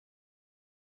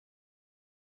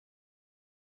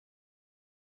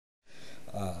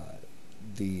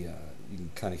you can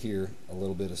kind of hear a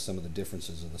little bit of some of the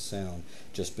differences of the sound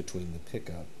just between the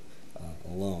pickup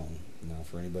alone. Now,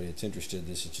 for anybody that's interested,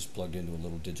 this is just plugged into a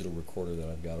little digital recorder that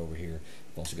I've got over here.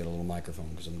 I've also got a little microphone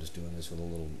because I'm just doing this with a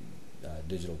little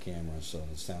digital camera, so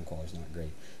the sound quality's not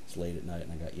great. It's late at night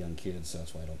and I got young kids, so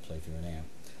that's why I don't play through an amp.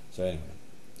 So anyway,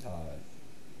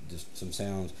 just some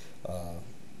sounds.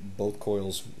 Both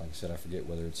coils, like I said, I forget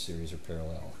whether it's series or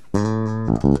parallel.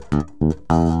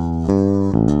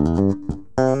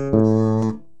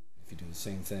 If you do the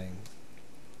same thing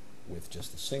with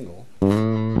just the single,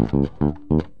 then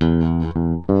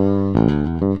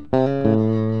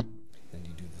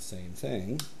you do the same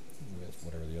thing with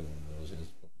whatever the other one of those is.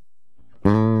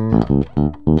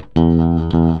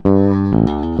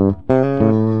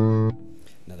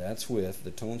 Now that's with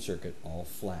the tone circuit all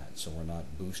flat, so we're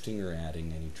not boosting or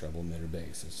adding any treble, mid, or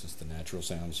bass. It's just the natural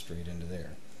sound straight into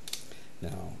there.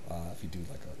 Now, if you do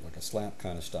like a slap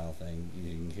kind of style thing,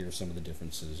 you can hear some of the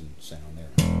differences in sound there.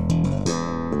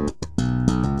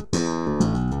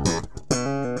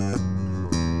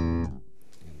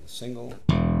 And the single.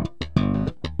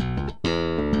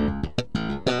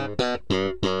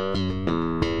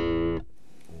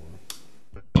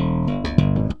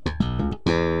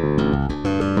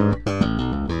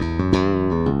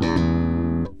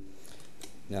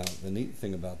 Now, the neat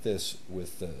thing about this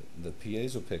with the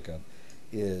piezo pickup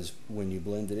is when you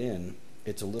blend it in,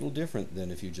 it's a little different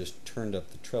than if you just turned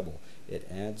up the treble. It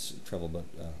adds treble, but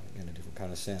in a different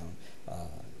kind of sound.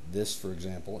 This, for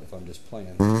example, if I'm just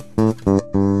playing,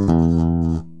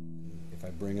 if I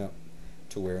bring up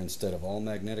to where instead of all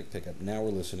magnetic pickup, now we're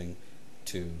listening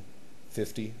to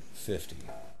 50-50.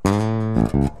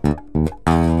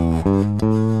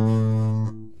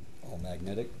 All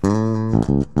magnetic.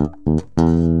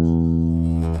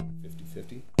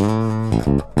 50-50.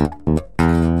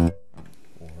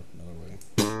 Or another way.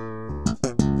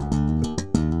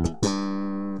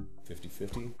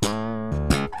 50-50.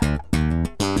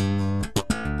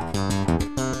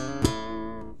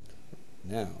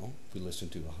 Now, if we listen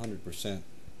to 100%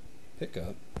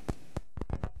 pickup,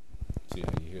 see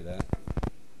how you hear that?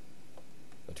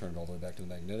 If I turn it all the way back to the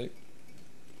magnetic,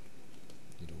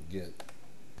 you don't get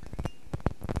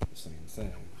the same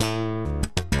thing.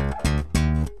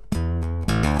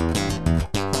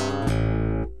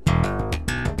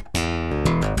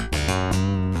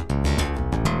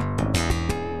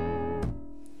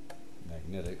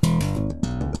 Magnetic.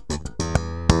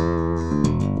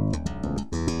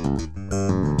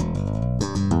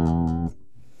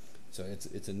 So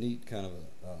it's a neat kind of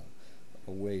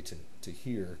a way to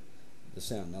hear the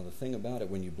sound. Now the thing about it,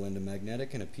 when you blend a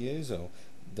magnetic and a piezo,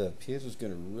 the piezo is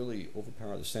going to really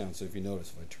overpower the sound. So if you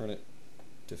notice, if I turn it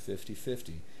to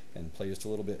 50-50 and play just a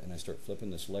little bit and I start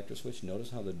flipping the selector switch,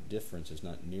 notice how the difference is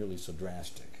not nearly so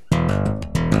drastic.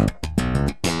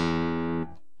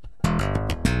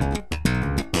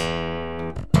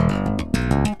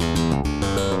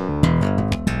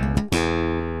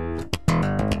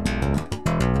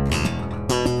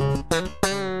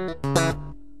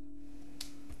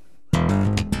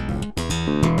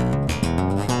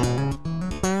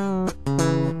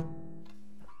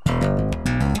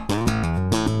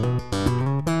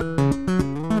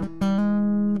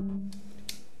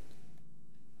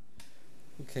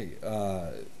 Okay,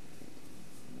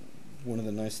 one of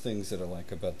the nice things that I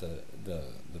like about the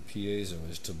piezo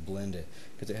is to blend it,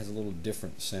 because it has a little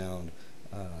different sound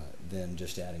than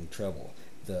just adding treble.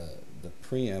 The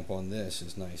preamp on this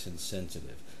is nice and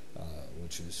sensitive,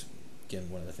 which is, again,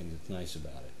 one of the things that's nice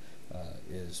about it,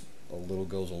 is a little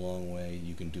goes a long way.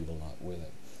 You can do a lot with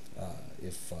it.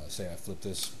 If, say, I flip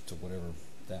this to whatever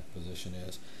that position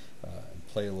is, and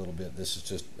play a little bit, this is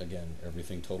just, again,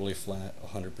 everything totally flat,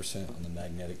 100% on the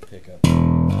magnetic pickup. If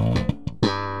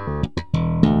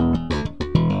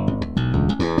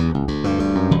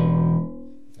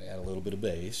I add a little bit of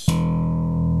bass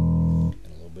and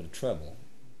a little bit of treble,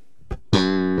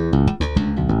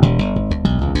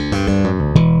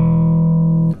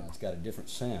 now it's got a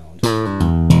different sound.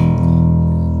 And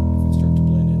if I start to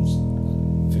blend in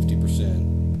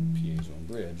 50% piezo and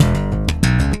bridge,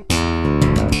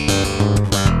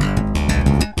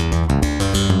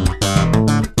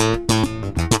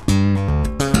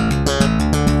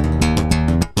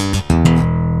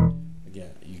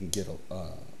 get a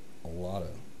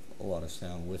lot of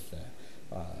sound with that.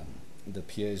 The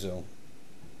piezo,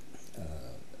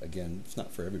 again, it's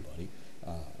not for everybody,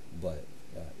 but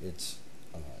it's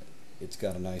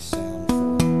got a nice sound for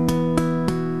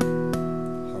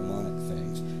harmonic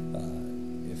things.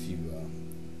 If you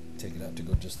take it out to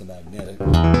go just the magnetic,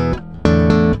 then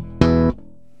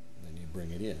you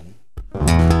bring it in.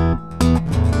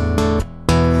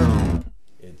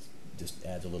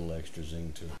 adds a little extra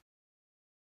zing to it.